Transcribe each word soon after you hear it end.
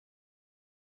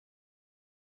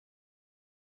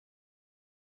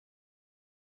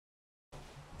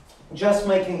just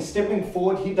making, stepping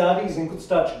forward, hidari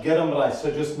zenkutsutachi geramrai,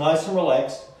 so just nice and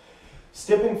relaxed.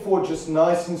 Stepping forward just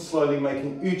nice and slowly,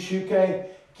 making uchuke,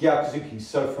 gyakuzuki.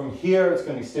 So from here, it's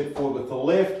going to be step forward with the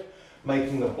left,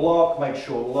 making the block, make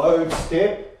sure load,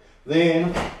 step,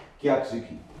 then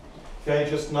gyakuzuki. Okay,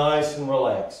 just nice and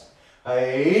relaxed.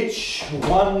 Ich,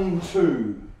 1,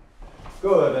 2.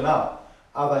 Good, and up.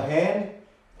 Other hand,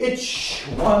 ich,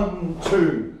 1,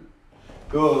 2.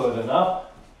 Good, and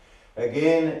up.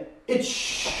 Again,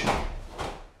 ich.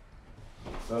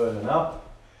 Good, and up.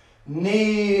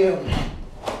 Knee,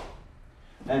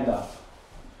 and up.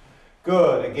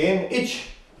 Good, again, ich.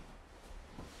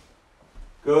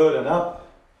 Good, and up.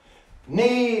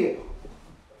 Knee.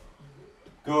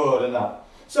 Good, and up.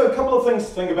 So a couple of things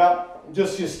to think about,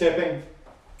 just your stepping.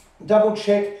 Double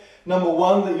check, number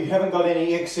one, that you haven't got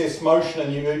any excess motion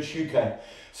in your uchuke.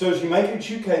 So as you make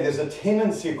uchuke, there's a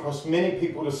tendency across many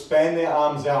people to span their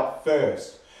arms out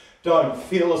first. Don't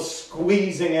feel a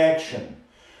squeezing action,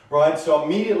 right? So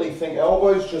immediately think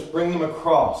elbows, just bring them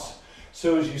across.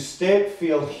 So as you step,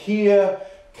 feel here,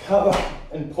 cover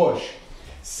and push.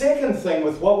 Second thing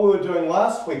with what we were doing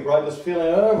last week, right, this feeling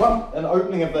an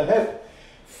opening of the hip.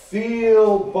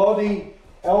 Feel body,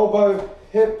 elbow,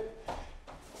 hip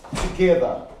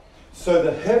together. So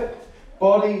the hip,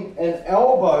 body and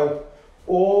elbow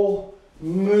all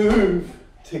move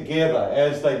together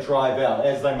as they drive out,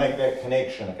 as they make that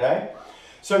connection, okay?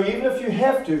 So even if you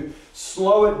have to,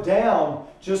 slow it down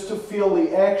just to feel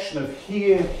the action of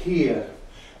here, here.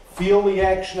 Feel the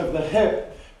action of the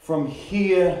hip from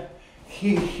here,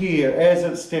 here, as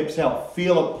it steps out.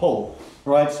 Feel it pull,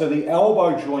 right? So the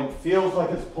elbow joint feels like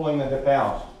it's pulling the hip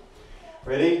out.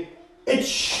 Ready?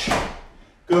 Ich.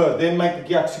 Good. Then make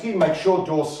the gyakuzuki. Make sure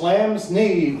door slams.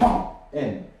 Knee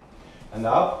in and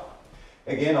up.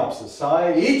 Again, opposite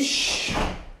side. Ich.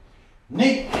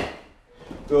 Knee.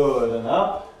 Good. And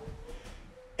up.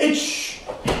 Ich.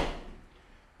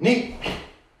 Knee.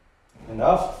 And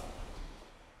up.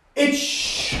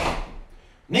 Ich.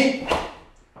 Knee.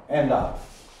 And up.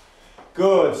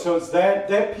 Good. So it's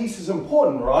that piece is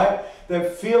important, right?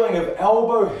 That feeling of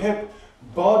elbow, hip,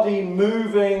 body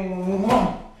moving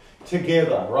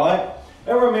together, right?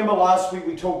 And remember last week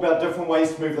we talked about different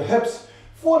ways to move the hips.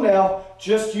 For now,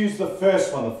 just use the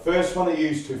first one that you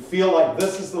used to. Feel like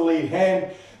this is the lead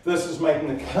hand, this is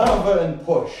making the cover and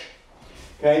push.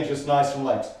 Okay, just nice and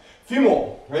relaxed. A few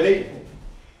more. Ready?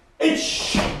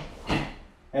 Ich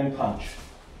and punch.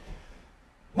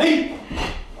 Knee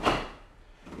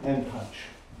and punch.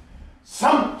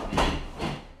 Some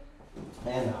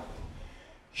and up.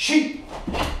 Shi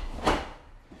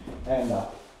and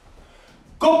up.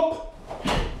 Gop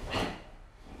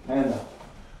and up.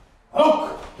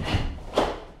 Look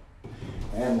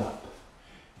and up.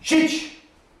 Shich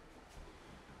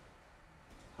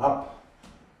up.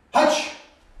 Hutch.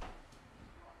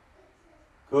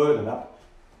 Good, and up.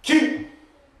 Q.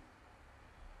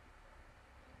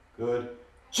 Good.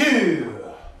 Chew.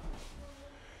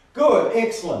 Good,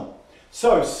 excellent.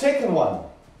 So second one.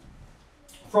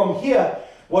 From here,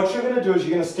 what you're going to do is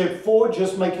you're going to step forward,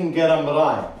 just making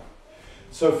geramrai.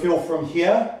 So feel from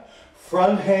here,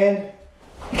 front hand,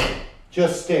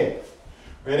 just step.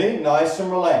 Ready? Nice and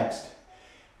relaxed.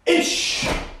 Ich.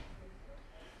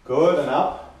 Good, and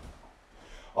up.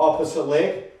 Opposite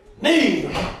leg. Knee.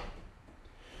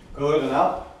 Good, and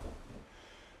up.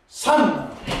 Sun.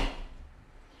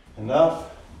 And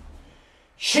up.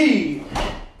 Shi.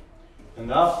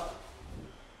 And up.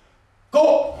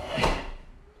 Go.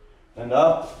 And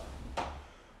up.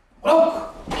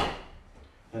 Look.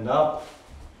 And up.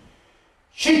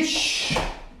 Shich.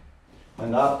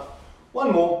 And up.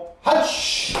 One more.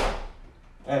 Hutch.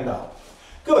 And up.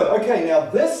 Good. Okay, now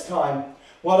this time,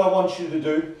 what I want you to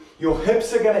do, your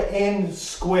hips are going to end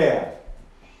square.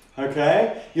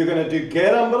 Okay? You're going to do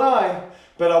geramrai,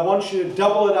 but I want you to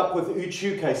double it up with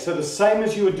uchuke. So the same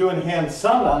as you would do in hand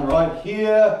sandan, right?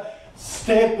 Here,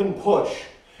 step and push.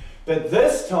 But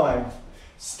this time,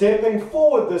 stepping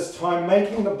forward this time,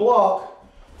 making the block,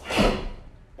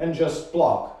 and just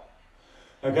block.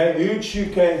 Okay?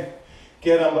 Uchuke,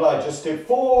 geramrai. Just step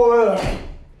forward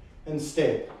and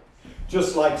step.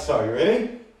 Just like so. You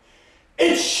ready?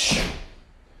 Ich.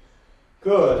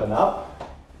 Good. And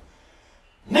up.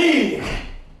 Knee.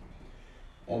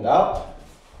 And up.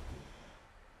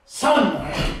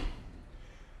 Sun.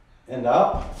 And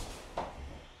up.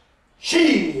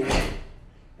 Shi.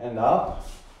 And up.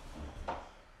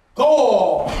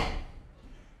 Go.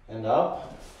 And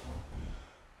up.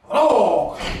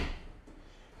 Rock.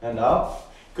 And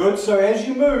up. Good. So as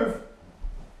you move,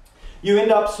 You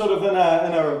end up sort of in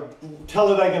a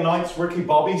Talladega Nights Ricky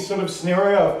Bobby sort of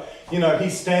scenario of, you know,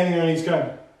 he's standing there and he's going,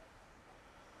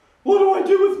 what do I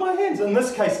do with my hands? In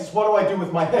this case, it's what do I do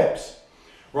with my hips,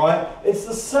 right? It's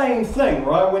the same thing,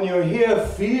 right? When you're here,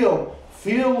 feel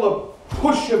the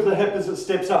push of the hip as it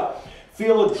steps up.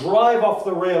 Feel a drive off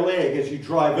the rear leg as you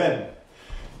drive in.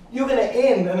 You're going to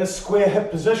end in a square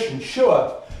hip position,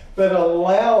 sure, but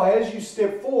allow, as you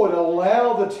step forward,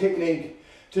 allow the technique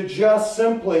to just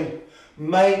simply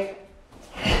make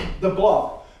the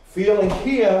block. Feeling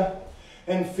here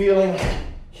and feeling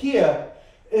here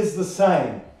is the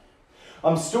same.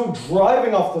 I'm still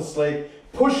driving off this leg,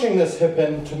 pushing this hip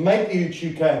in to make the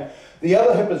uchuke. The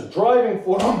other hip is driving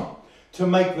forward to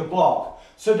make the block.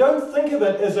 So don't think of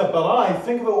it as a barai,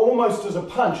 think of it almost as a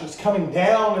punch. It's coming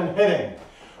down and hitting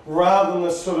rather than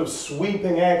this sort of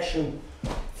sweeping action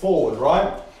forward,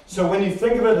 right? So when you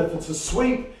think of it, if it's a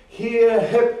sweep, here,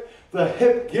 hip, the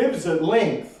hip gives it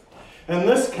length. In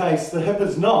this case, the hip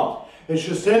is not. It's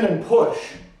just in and push,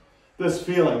 this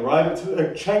feeling, right?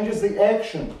 It changes the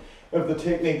action of the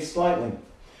technique slightly.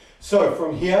 So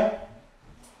from here,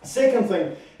 second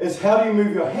thing is how do you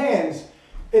move your hands?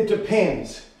 It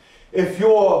depends. If you're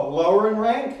lower in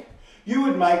rank, you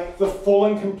would make the full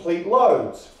and complete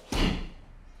loads,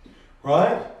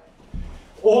 right?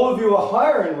 All of you are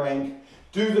higher in rank,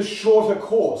 do the shorter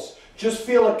course. Just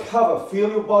feel it cover, feel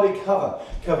your body cover.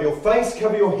 Cover your face,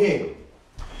 cover your head.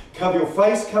 Cover your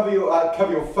face, cover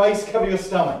your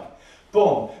stomach.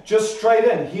 Boom, just straight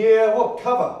in. Here, whoop,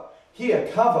 cover. Here,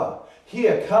 cover.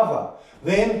 Here, cover.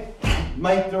 Then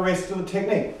make the rest of the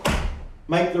technique.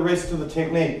 Make the rest of the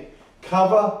technique.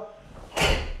 Cover,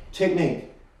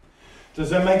 technique. Does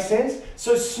that make sense?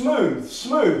 So smooth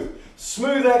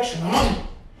action.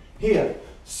 Here,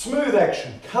 smooth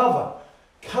action. Cover,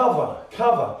 cover,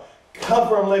 cover.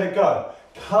 Cover and let it go.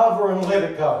 Cover and let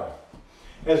it go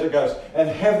as it goes. And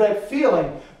have that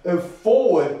feeling of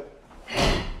forward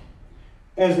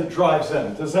as it drives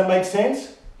in. Does that make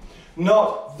sense?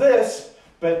 Not this,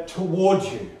 but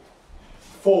towards you.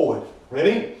 Forward.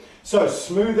 Ready? So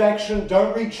smooth action.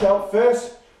 Don't reach out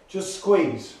first. Just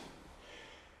squeeze.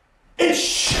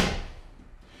 Ish.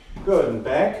 Good. And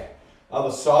back.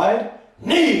 Other side.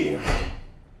 Knee.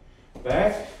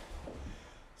 Back.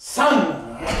 Sun.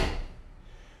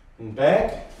 And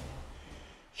back.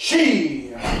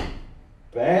 Shi.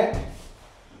 Back.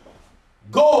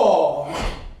 Go.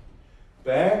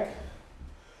 Back.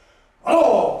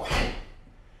 Oh.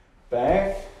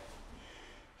 Back.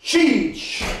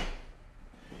 Cheech.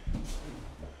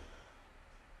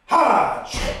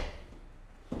 Haj.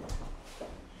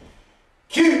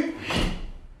 Q.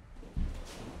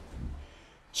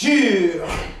 Ju.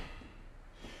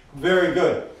 Very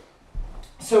good.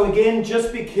 So again,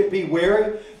 just be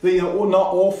wary that you're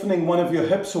not orphaning one of your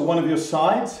hips or one of your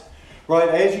sides, right?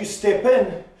 As you step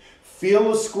in,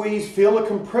 feel the squeeze, feel the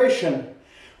compression,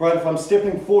 right? If I'm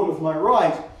stepping forward with my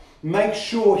right, make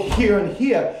sure here and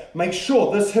here, make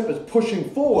sure this hip is pushing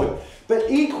forward, but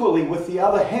equally with the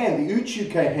other hand, the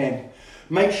uchuke hand,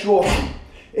 make sure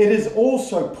it is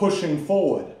also pushing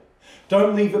forward.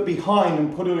 Don't leave it behind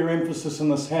and put all your emphasis in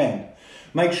this hand.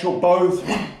 Make sure both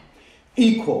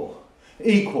equal.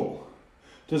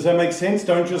 Does that make sense?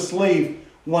 Don't just leave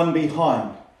one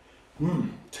behind.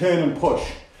 Turn and push.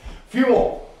 A few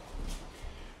more.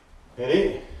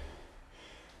 Ready?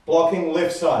 Blocking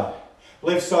left side.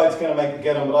 Left side's going to make the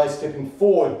get-on, but I'm stepping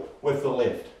forward with the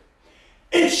left.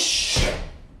 Ish.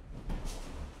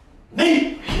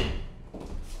 Knee.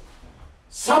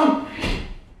 Some.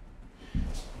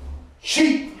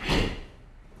 Sheep.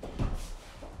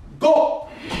 Go.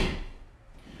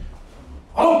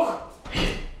 Oak.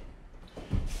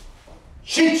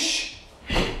 Shich.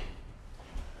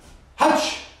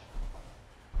 Hutch.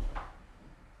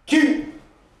 Q.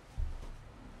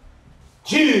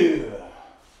 Jew.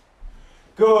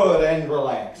 Good, and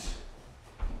relax.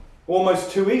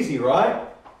 Almost too easy, right?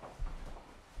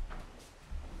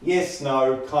 Yes,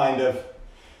 no, kind of.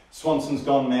 Swanson's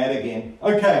gone mad again.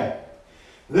 Okay,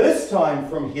 this time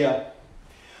from here,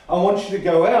 I want you to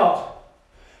go out,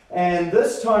 and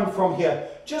this time from here,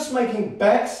 just making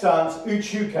back stance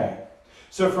uchuke.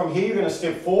 So from here, you're going to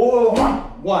step forward,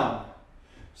 one.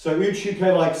 So uchuke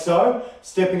like so,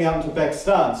 stepping out into back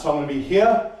stance. So I'm going to be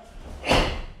here,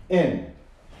 in.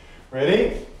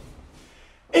 Ready?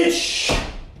 Ish.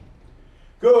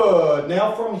 Good.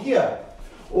 Now from here,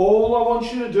 all I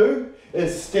want you to do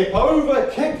is step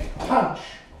over, kick, punch.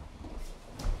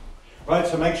 Right,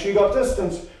 so make sure you got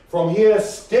distance. From here,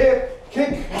 step,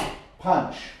 kick,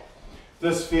 punch.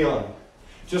 This feeling.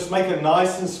 Just make it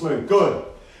nice and smooth. Good.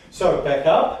 So back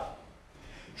up.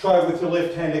 Try it with your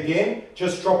left hand again.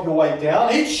 Just drop your weight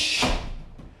down. Ich.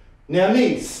 Now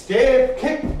knee, step,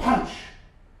 kick, punch.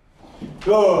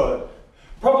 Good.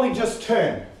 Probably just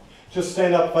turn. Just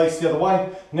stand up, face the other way.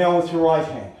 Now with your right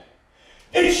hand.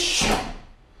 Ich.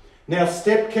 Now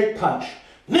step, kick, punch.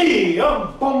 Knee,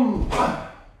 boom,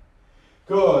 pa.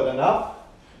 Good, and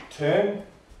up. Turn.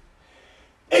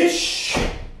 Ich.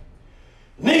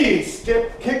 Knee,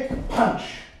 step, kick, punch.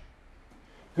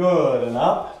 Good, and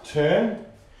up. Turn.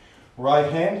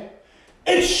 Right hand.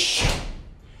 Ich.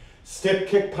 Step,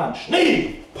 kick, punch.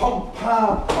 Knee, pom,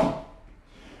 pa, pom.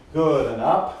 Good, and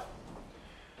up.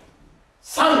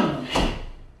 Sun.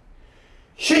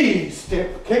 Shi,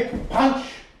 step, kick, punch.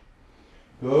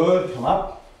 Good, come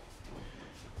up.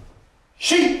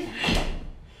 Shi.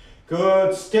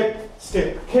 Good, step,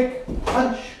 step, kick,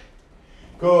 punch.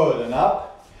 Good, and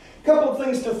up. Couple of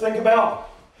things to think about.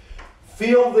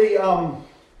 Feel the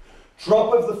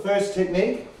drop of the first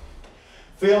technique.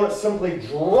 Feel it simply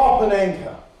drop and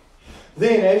anchor.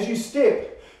 Then as you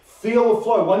step, feel the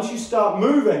flow. Once you start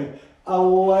moving,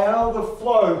 allow the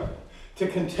flow to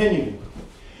continue.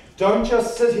 Don't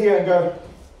just sit here and go,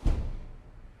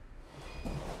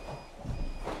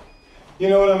 you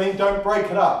know what I mean? Don't break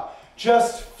it up.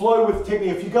 Just flow with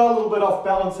technique. If you go a little bit off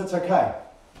balance, it's okay.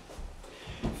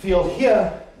 Feel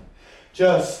here,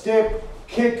 just step,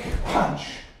 kick, punch.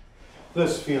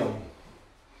 This feeling.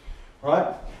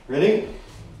 Right? Ready?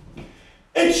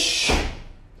 Ich.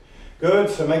 Good,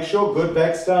 so make sure, good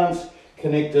back stance,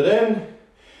 connect it in.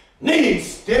 Knee,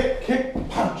 step, kick,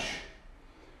 punch.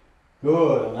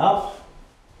 Good, and up.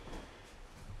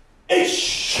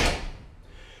 Ich.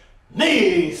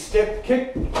 Knee, step,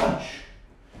 kick, punch.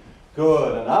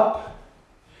 Good, and up.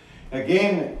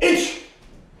 Again, ich.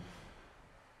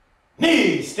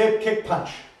 Knee, step, kick, punch.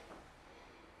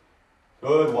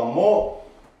 Good, one more.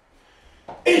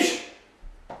 Ich.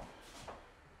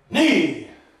 Knee.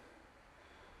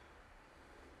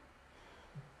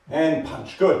 And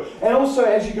punch, good. And also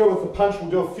as you go with the punch, we'll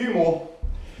do a few more.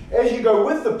 As you go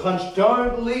with the punch,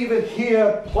 don't leave it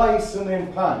here, place, and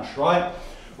then punch, right?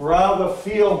 Rather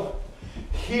feel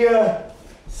here,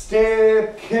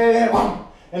 step, kick,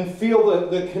 and feel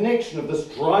the connection of this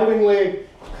driving leg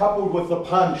coupled with the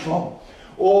punch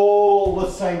all the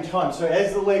same time. So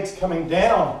as the leg's coming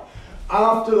down,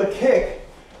 after the kick,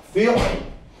 feel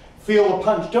the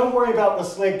punch. Don't worry about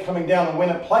this leg coming down and when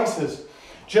it places.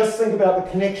 Just think about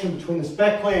the connection between this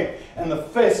back leg and the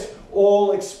fist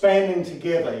all expanding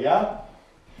together, yeah?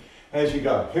 As you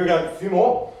go. Here we go, a few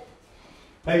more.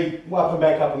 Maybe up and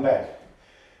back, up and back.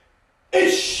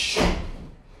 Ich.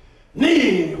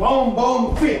 Knee, boom,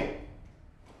 boom, feel.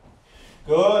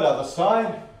 Good, other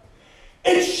side.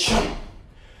 Ich.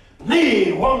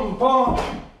 Knee, boom, boom,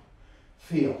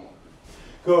 feel.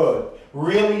 Good.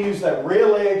 Really use that rear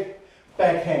leg,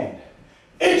 back hand.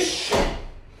 Ich.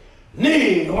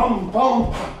 Knee, boom,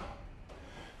 boom.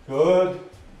 Good.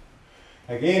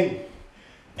 Again.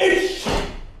 Ich.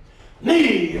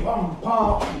 Knee, boom,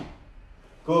 boom.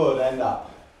 Good, and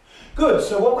up. Good,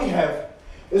 so what we have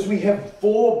is we have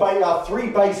three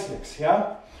basics,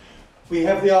 yeah? We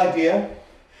have the idea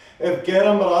of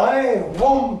geramrai,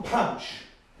 one punch.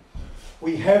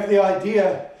 We have the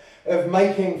idea of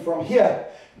making from here,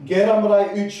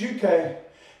 geramrai uchuke,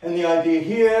 and the idea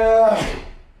here,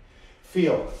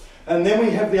 feel. And then we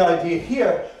have the idea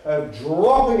here of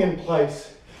dropping in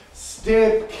place,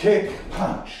 step, kick,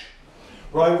 punch.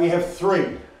 Right, we have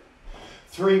three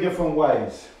different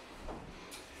ways.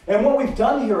 And what we've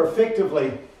done here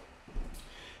effectively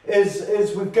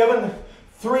is we've given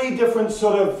three different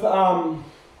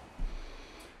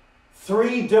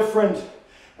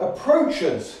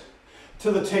approaches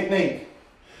to the technique.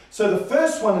 So the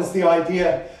first one is the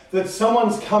idea that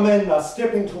someone's come in,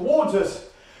 stepping towards us,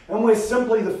 and we're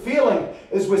simply, the feeling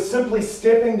is we're simply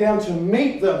stepping down to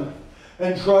meet them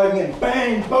and driving in,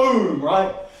 bang, boom,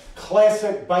 right?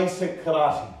 Classic, basic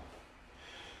karate.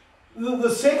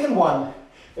 The second one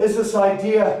is this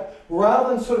idea,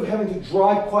 rather than sort of having to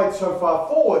drive quite so far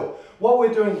forward, what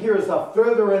we're doing here is they're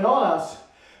further in on us,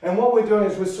 and what we're doing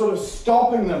is we're sort of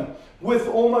stopping them with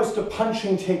almost a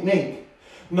punching technique,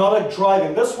 not a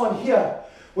driving. This one here,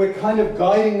 we're kind of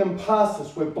guiding them past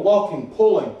us. We're blocking,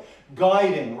 pulling,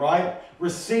 guiding, right?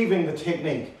 Receiving the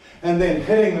technique, and then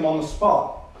hitting them on the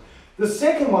spot. The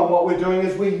second one, what we're doing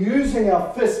is we're using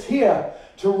our fist here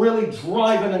to really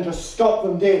drive in and just stop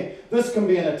them dead. This can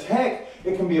be an attack,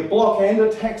 it can be a block and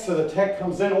attack, so the attack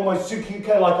comes in almost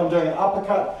tsukike, like I'm doing an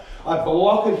uppercut. I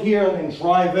block it here and then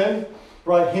drive in,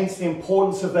 right? Hence the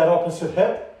importance of that opposite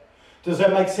hip. Does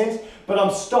that make sense? But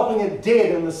I'm stopping it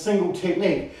dead in the single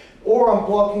technique. or I'm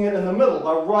blocking it in the middle.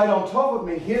 They're right on top of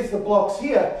me. Here's the blocks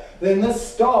here. Then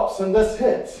this stops and this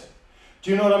hits.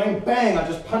 Do you know what I mean? Bang, I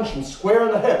just punch him square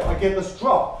in the hip. I get this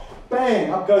drop.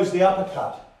 Bang, up goes the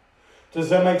uppercut. Does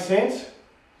that make sense?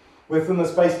 Within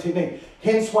this base technique.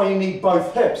 Hence why you need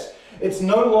both hips. It's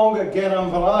no longer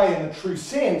Gedan Varai in the true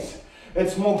sense.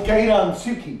 It's more Gedan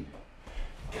Tsuki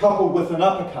coupled with an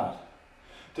uppercut.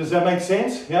 Does that make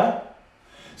sense? Yeah?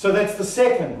 So that's the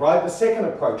second, right? The second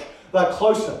approach. They're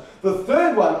closer. The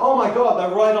third one, oh my God,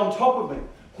 they're right on top of me.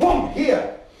 Whoom,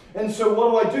 here. And so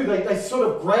what do? They sort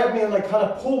of grab me and they kind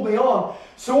of pull me on.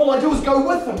 So all I do is go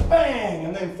with them, bang,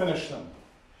 and then finish them.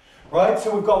 Right?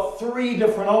 So we've got 3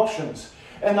 different options.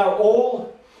 And they're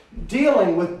all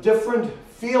dealing with different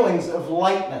feelings of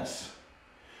lightness.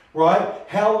 Right?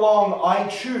 How long I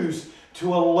choose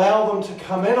to allow them to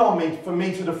come in on me for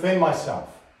me to defend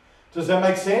myself. Does that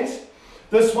make sense?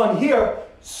 This one here,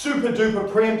 super duper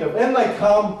preemptive. In they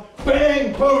come,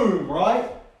 bang, boom, right?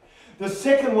 The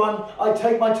second one, I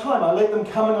take my time. I let them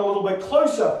come in a little bit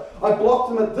closer. I block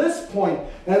them at this point,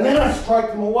 and then I strike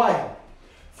them away.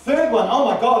 Third one, oh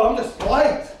my God, I'm just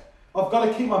late. I've got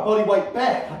to keep my body weight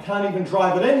back. I can't even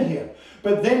drive it in here.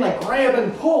 But then they grab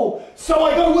and pull, so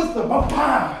I go with them,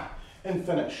 and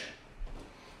finish.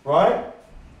 Right?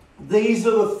 These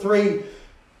are the 3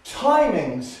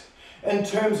 timings in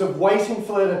terms of waiting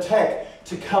for that attack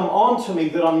to come onto me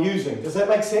that I'm using. Does that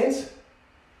make sense?